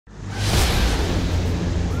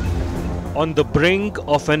on the brink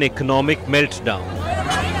of an economic meltdown.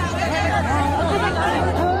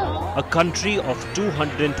 A country of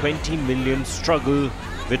 220 million struggle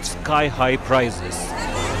with sky-high prices,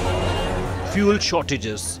 fuel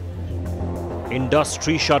shortages,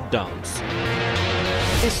 industry shutdowns.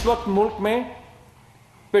 इस वक्त मुल्क में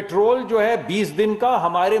petrol जो है 20 दिन का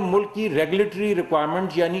हमारे मुल्क की रेगुलेटरी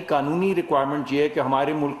रिक्वायरमेंट यानी कानूनी रिक्वायरमेंट ये है कि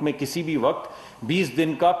हमारे मुल्क में किसी भी वक्त 20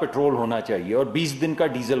 दिन का पेट्रोल होना चाहिए और 20 दिन का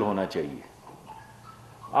डीजल होना चाहिए।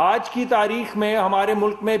 आज की तारीख में हमारे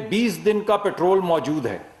मुल्क में 20 दिन का पेट्रोल मौजूद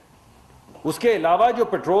है। उसके अलावा जो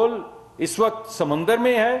पेट्रोल इस वक्त समंदर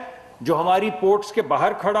में है, जो हमारी पोर्ट्स के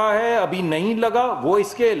बाहर खड़ा है, अभी नहीं लगा, वो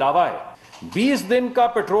इसके अलावा है। 20 दिन का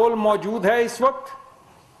पेट्रोल मौजूद है इस वक्त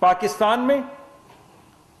पाकिस्तान में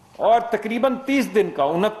और तकरीबन 30 दिन का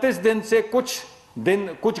 29 दिन से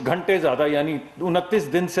कुछ घंटे ज्यादा यानी 29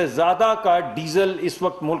 दिन से ज्यादा का डीजल इस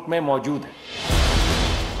वक्त मुल्क में मौजूद है।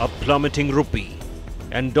 A plummeting rupee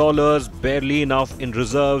and dollars barely enough in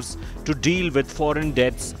reserves to deal with foreign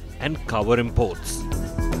debts and cover imports.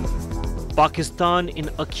 Pakistan in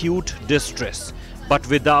acute distress, but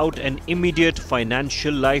without an immediate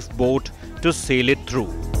financial lifeboat to sail it through.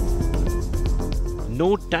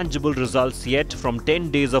 No tangible results yet from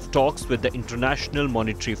 10 days of talks with the International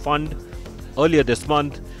Monetary Fund earlier this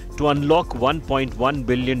month to unlock $1.1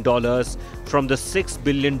 billion from the $6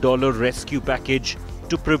 billion rescue package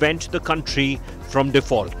to prevent the country from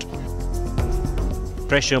default.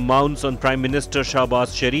 Pressure mounts on Prime Minister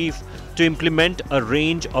Shehbaz Sharif to implement a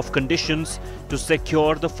range of conditions to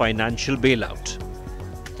secure the financial bailout.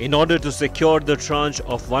 In order to secure the tranche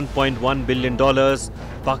of $1.1 billion,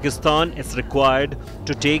 Pakistan is required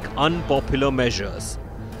to take unpopular measures.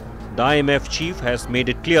 The IMF chief has made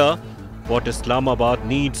it clear what Islamabad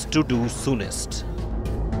needs to do soonest.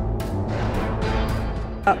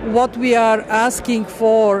 What we are asking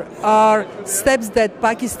for are steps that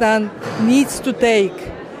Pakistan needs to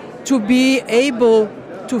take to be able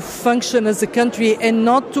to function as a country and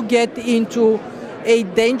not to get into a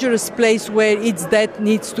dangerous place where its debt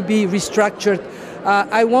needs to be restructured.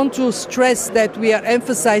 I want to stress that we are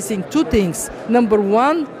emphasizing two things. Number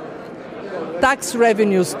one, tax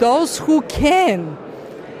revenues. Those who can,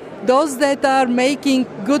 those that are making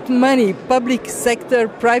good money, public sector,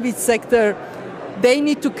 private sector, they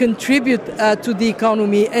need to contribute to the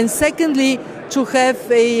economy. And secondly, to have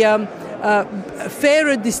a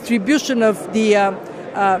fairer distribution of the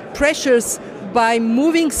pressures by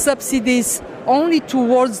moving subsidies only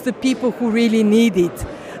towards the people who really need it.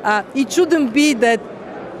 It shouldn't be that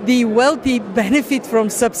the wealthy benefit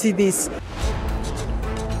from subsidies.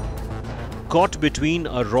 Caught between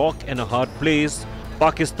a rock and a hard place,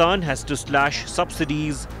 Pakistan has to slash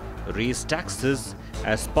subsidies, raise taxes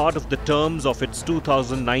as part of the terms of its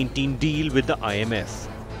 2019 deal with the IMF.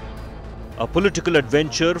 A political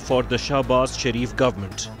adventure for the Shehbaz Sharif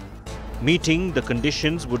government. Meeting the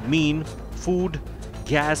conditions would mean food,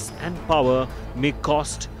 gas and power may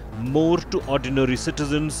cost more to ordinary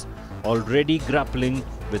citizens already grappling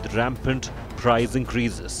with rampant price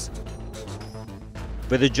increases.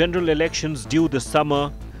 With the general elections due this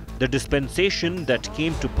summer, the dispensation that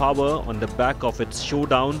came to power on the back of its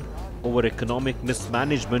showdown over economic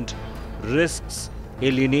mismanagement risks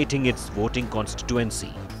alienating its voting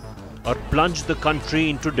constituency or plunge the country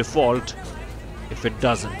into default if it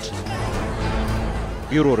doesn't.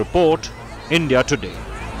 Bureau Report, India Today.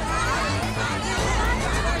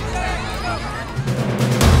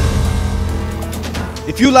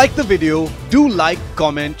 If you like the video, do like,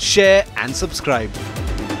 comment, share and subscribe.